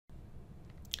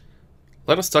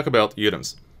let us talk about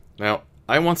UDIMs. Now,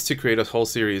 I want to create a whole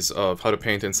series of how to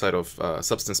paint inside of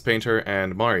Substance Painter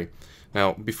and Mari.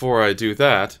 Now, before I do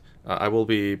that, I will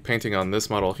be painting on this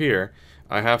model here.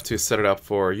 I have to set it up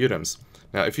for UDIMs.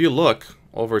 Now, if you look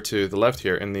over to the left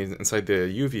here inside the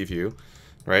UV view,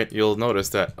 right, you'll notice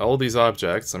that all these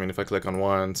objects, I mean, if I click on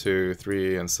 1, 2,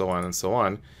 3, and so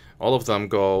on, all of them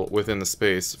go within the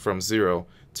space from 0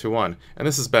 to 1. And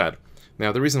this is bad.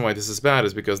 Now, the reason why this is bad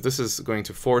is because this is going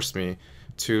to force me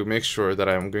to make sure that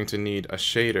I'm going to need a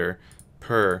shader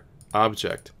per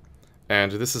object.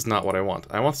 And this is not what I want.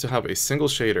 I want to have a single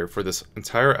shader for this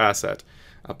entire asset,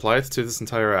 apply it to this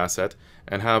entire asset,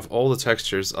 and have all the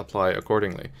textures apply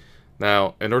accordingly.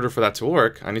 Now, in order for that to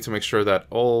work, I need to make sure that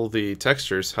all the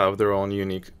textures have their own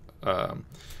unique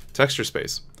texture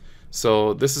space.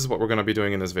 So this is what we're going to be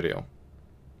doing in this video.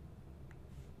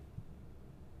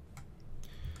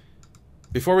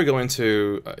 Before we go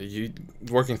into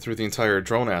working through the entire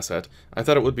drone asset, I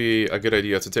thought it would be a good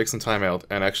idea to take some time out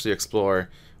and actually explore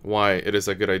why it is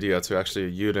a good idea to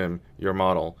actually UDIM your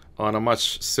model on a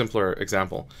much simpler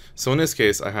example. So in this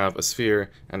case, I have a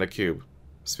sphere and a cube.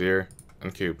 Sphere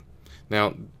and cube.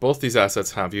 Now, both these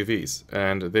assets have UVs,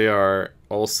 and they are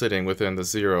all sitting within the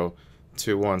 0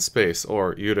 to 1 space,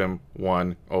 or UDIM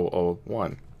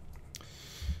 1001.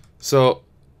 So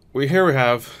here we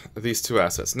have these two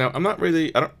assets. Now, I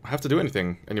don't have to do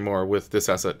anything anymore with this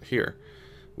asset here.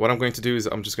 What I'm going to do is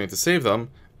I'm just going to save them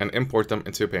and import them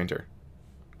into Painter.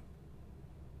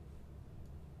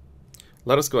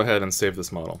 Let us go ahead and save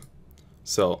this model.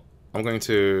 So I'm going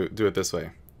to do it this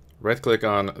way. Right click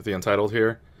on the Untitled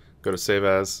here, go to Save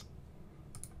As.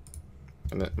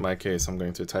 In my case, I'm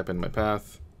going to type in my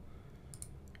path.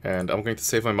 And I'm going to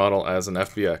save my model as an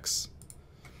FBX.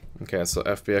 Okay, so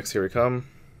FBX, here we come.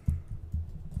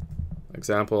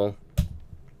 Example.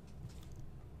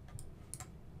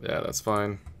 Yeah, that's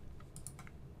fine.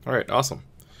 Alright, awesome.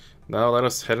 Now let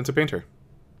us head into Painter.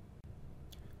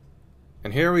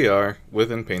 And here we are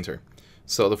within Painter.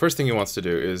 So the first thing you want to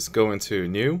do is go into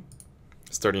New,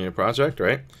 start a new project,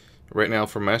 right? Right now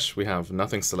for mesh we have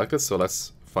nothing selected, so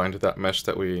let's find that mesh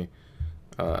that we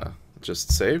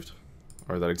just saved,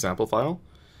 or that example file.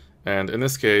 And in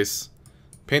this case,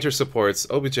 Painter supports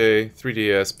OBJ,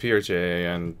 3DS, PRJ,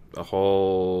 and a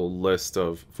whole list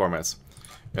of formats.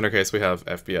 In our case, we have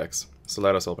FBX, so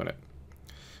let us open it.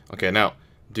 Okay, now,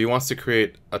 do you want to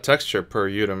create a texture per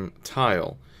UDIM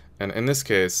tile? And in this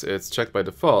case, it's checked by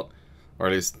default, or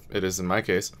at least it is in my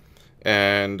case,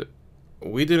 and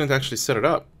we didn't actually set it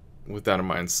up with that in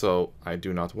mind, so I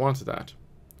do not want that,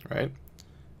 right?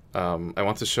 I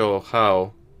want to show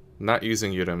how not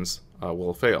using UDIMs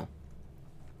will fail.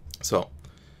 So,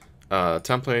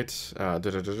 template,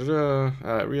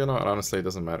 you know, honestly, it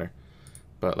doesn't matter.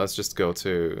 But let's just go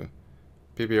to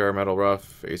PBR Metal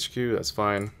Rough HQ, that's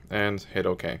fine, and hit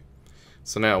OK.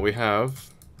 So now we have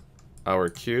our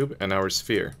cube and our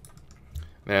sphere.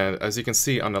 And as you can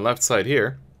see on the left side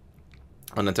here,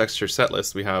 on the texture set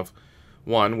list, we have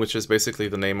 1, which is basically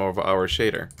the name of our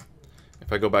shader.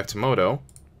 If I go back to Modo,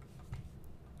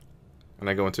 and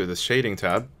I go into the shading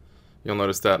tab, you'll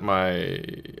notice that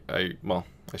I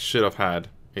should have had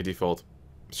a default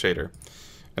shader.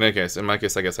 In any case, in my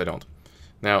case, I guess I don't.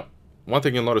 Now, one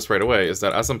thing you'll notice right away is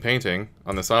that as I'm painting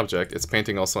on this object, it's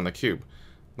painting also on the cube.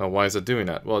 Now, why is it doing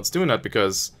that? Well, it's doing that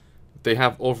because they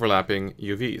have overlapping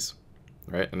UVs,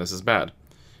 right? And this is bad.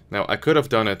 Now, I could have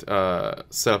done it,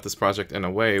 set up this project in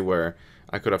a way where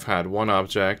I could have had one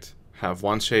object have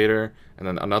one shader, and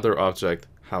then another object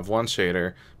have one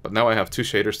shader, but now I have two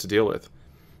shaders to deal with,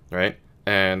 right?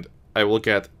 And I will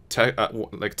get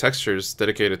like textures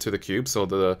dedicated to the cube,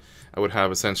 so I would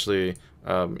have essentially,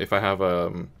 if I have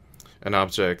an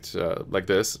object like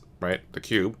this, right, the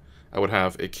cube, I would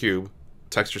have a cube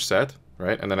texture set,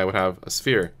 right, and then I would have a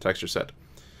sphere texture set.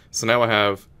 So now I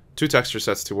have two texture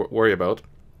sets to worry about,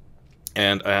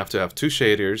 and I have to have two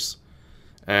shaders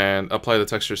and apply the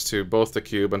textures to both the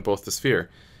cube and both the sphere.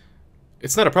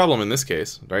 It's not a problem in this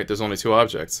case, right? There's only two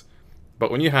objects.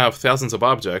 But when you have thousands of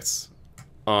objects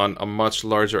on a much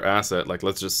larger asset, like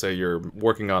let's just say you're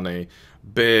working on a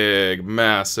big,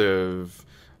 massive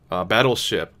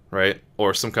battleship, right?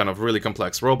 Or some kind of really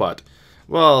complex robot,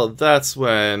 well, that's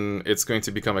when it's going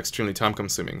to become extremely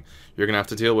time-consuming. You're going to have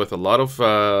to deal with a lot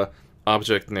of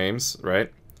object names,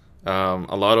 right?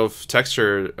 A lot of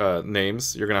texture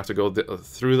names. You're going to have to go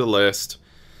through the list,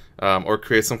 or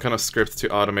create some kind of script to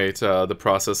automate the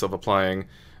process of applying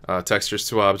textures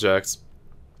to objects,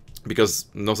 because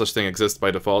no such thing exists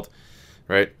by default,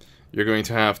 right? You're going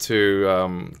to have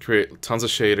to create tons of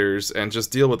shaders and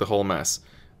just deal with the whole mess.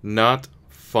 Not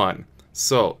fun.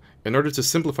 So in order to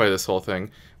simplify this whole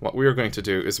thing, what we are going to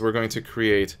do is we're going to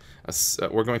create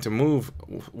we're going to move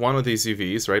one of these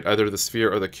UVs, right, either the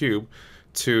sphere or the cube,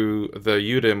 to the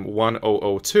UDIM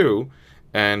 1002,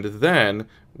 and then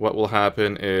what will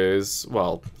happen is,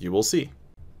 well, you will see.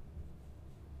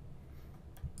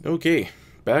 Okay,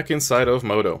 back inside of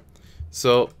Modo.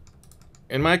 So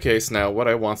in my case now, what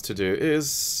I want to do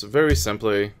is very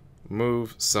simply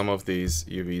move some of these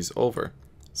UVs over.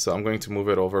 So I'm going to move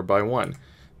it over by 1.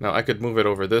 Now I could move it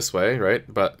over this way, right?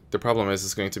 But the problem is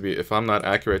it's going to be if I'm not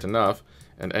accurate enough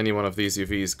and any one of these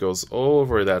UVs goes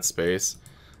over that space,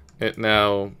 it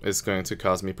now is going to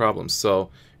cause me problems. So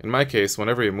in my case,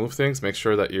 whenever you move things, make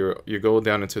sure that you go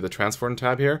down into the transform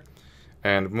tab here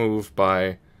and move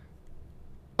by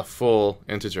a full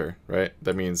integer, right?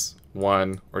 That means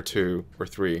 1 or 2 or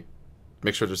 3.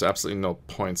 Make sure there's absolutely no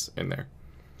points in there.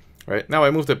 Right? Now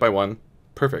I moved it by 1.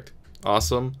 Perfect.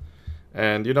 Awesome.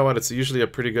 And you know what? It's usually a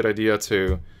pretty good idea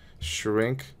to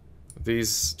shrink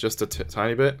these just a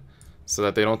tiny bit so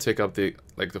that they don't take up the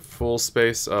full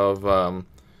space of what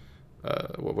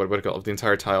do you call it, the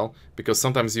entire tile, because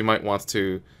sometimes you might want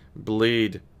to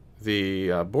bleed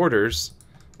the borders,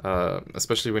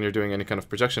 especially when you're doing any kind of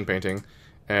projection painting,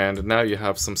 and now you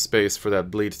have some space for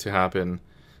that bleed to happen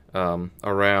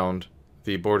around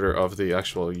the border of the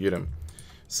actual UDIM.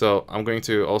 So I'm going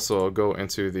to also go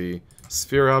into the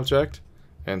sphere object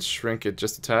and shrink it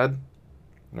just a tad,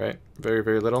 right? Very,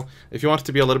 very little. If you want it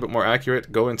to be a little bit more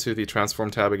accurate, go into the transform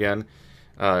tab again.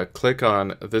 Click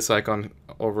on this icon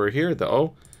over here, the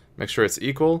O, make sure it's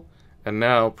equal, and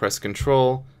now press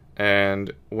Control,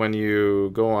 and when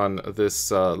you go on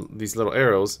this these little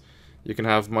arrows, you can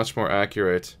have much more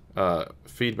accurate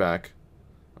feedback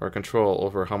or control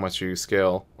over how much you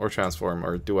scale or transform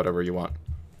or do whatever you want.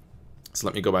 So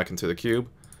let me go back into the cube,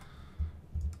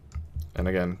 and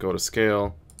again, go to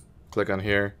Scale, click on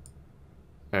here,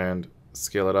 and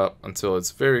scale it up until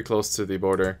it's very close to the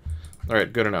border.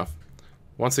 Alright, good enough.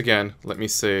 Once again, let me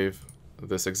save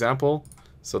this example.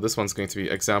 So this one's going to be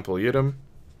example Udimm.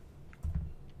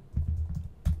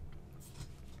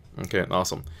 Okay,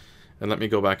 awesome. And let me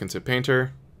go back into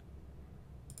Painter.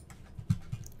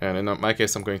 And in my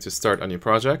case, I'm going to start a new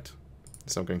project.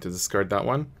 So I'm going to discard that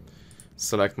one.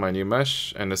 Select my new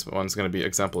mesh, and this one's going to be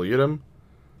example Udimm.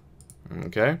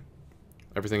 Okay.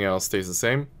 Everything else stays the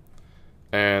same.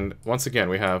 And once again,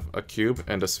 we have a cube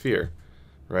and a sphere,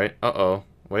 right? Uh-oh.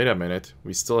 Wait a minute,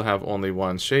 we still have only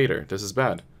one shader. This is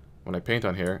bad. When I paint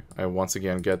on here, I once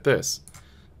again get this.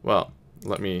 Well,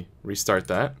 let me restart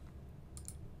that.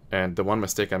 And the one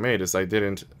mistake I made is I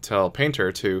didn't tell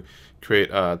Painter to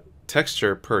create a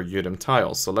texture per UDIM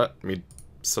tile. So let me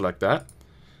select that.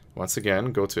 Once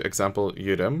again, go to example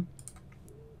UDIM,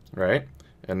 right?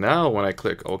 And now when I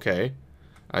click OK,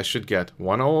 I should get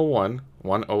 1001,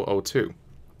 1002.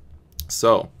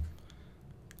 So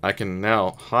I can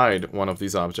now hide one of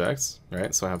these objects,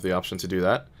 right? So I have the option to do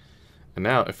that. And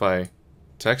now if I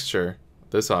texture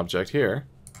this object here,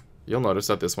 you'll notice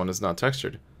that this one is not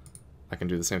textured. I can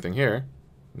do the same thing here.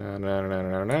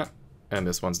 And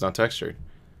this one's not textured.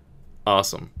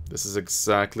 Awesome. This is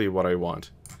exactly what I want.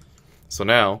 So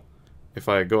now, if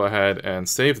I go ahead and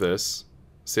save this,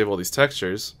 save all these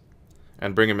textures,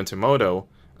 and bring them into Modo,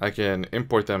 I can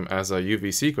import them as a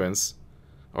UV sequence,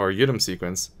 or UDIM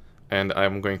sequence, and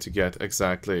I'm going to get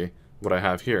exactly what I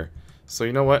have here. So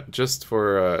you know what, just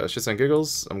for shits and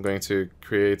giggles, I'm going to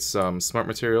create some smart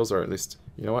materials, or at least,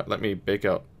 you know what, let me bake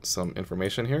out some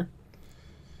information here.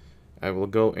 I will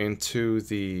go into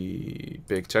the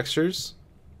bake textures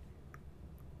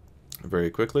very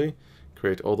quickly,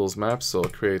 create all those maps, so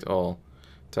create all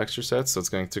texture sets. So it's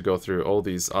going to go through all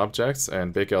these objects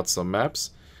and bake out some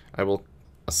maps. I will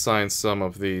assign some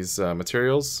of these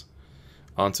materials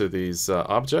onto these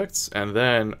objects, and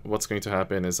then what's going to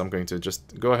happen is I'm going to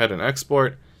just go ahead and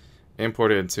export,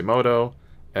 import it into Modo,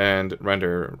 and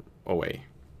render away.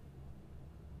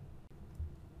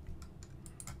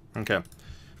 Okay,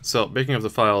 so baking of the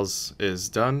files is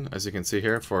done, as you can see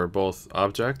here, for both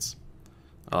objects.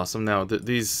 Awesome. Now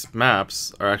these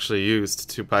maps are actually used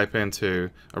to pipe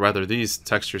into, or rather these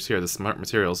textures here, the smart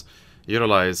materials,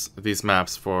 utilize these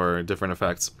maps for different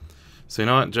effects. So you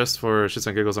know what, just for shits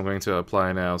and giggles, I'm going to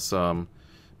apply now some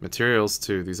materials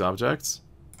to these objects.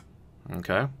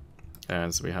 Okay,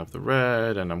 and so we have the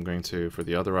red, and I'm going to, for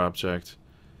the other object,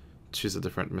 choose a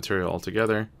different material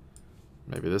altogether.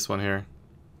 Maybe this one here.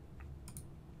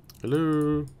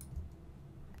 Hello.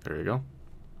 There you go.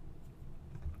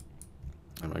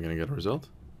 Am I going to get a result?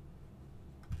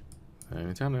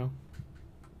 Anytime now.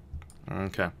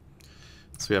 Okay.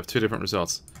 So we have two different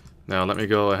results. Now let me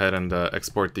go ahead and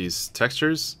export these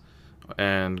textures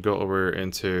and go over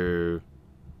into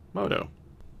Modo.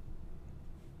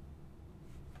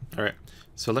 Alright,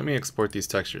 so let me export these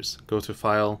textures. Go to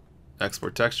File,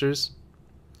 Export Textures,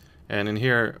 and in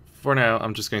here, for now,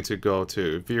 I'm just going to go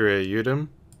to Vire Udimm.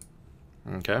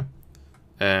 Okay,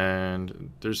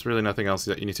 and there's really nothing else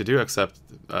that you need to do except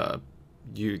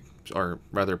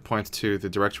point to the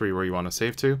directory where you want to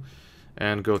save to,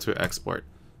 and go to Export.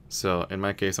 So in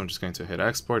my case, I'm just going to hit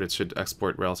Export. It should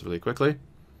export relatively quickly.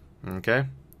 Okay,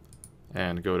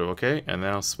 and go to OK, and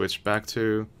now switch back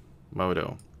to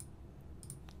Modo.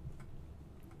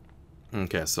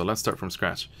 Okay, so let's start from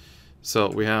scratch. So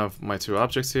we have my two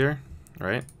objects here,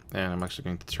 right? And I'm actually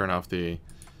going to turn off the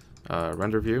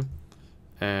render view.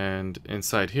 And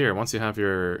inside here, once you have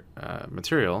your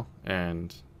material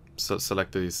and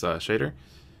select this shader,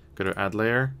 go to Add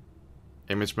Layer,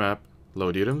 Image Map,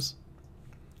 Load UDIMS,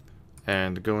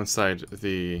 and go inside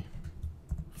the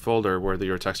folder where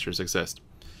your textures exist.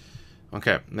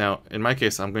 Okay, now in my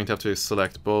case, I'm going to have to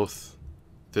select both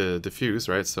the diffuse,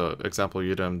 right? So example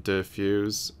Udimm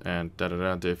diffuse and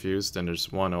diffuse, then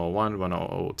there's 101,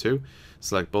 1002.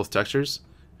 Select both textures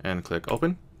and click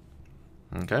open.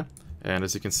 Okay, and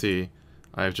as you can see,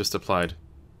 I've just applied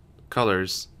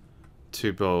colors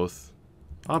to both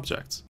objects.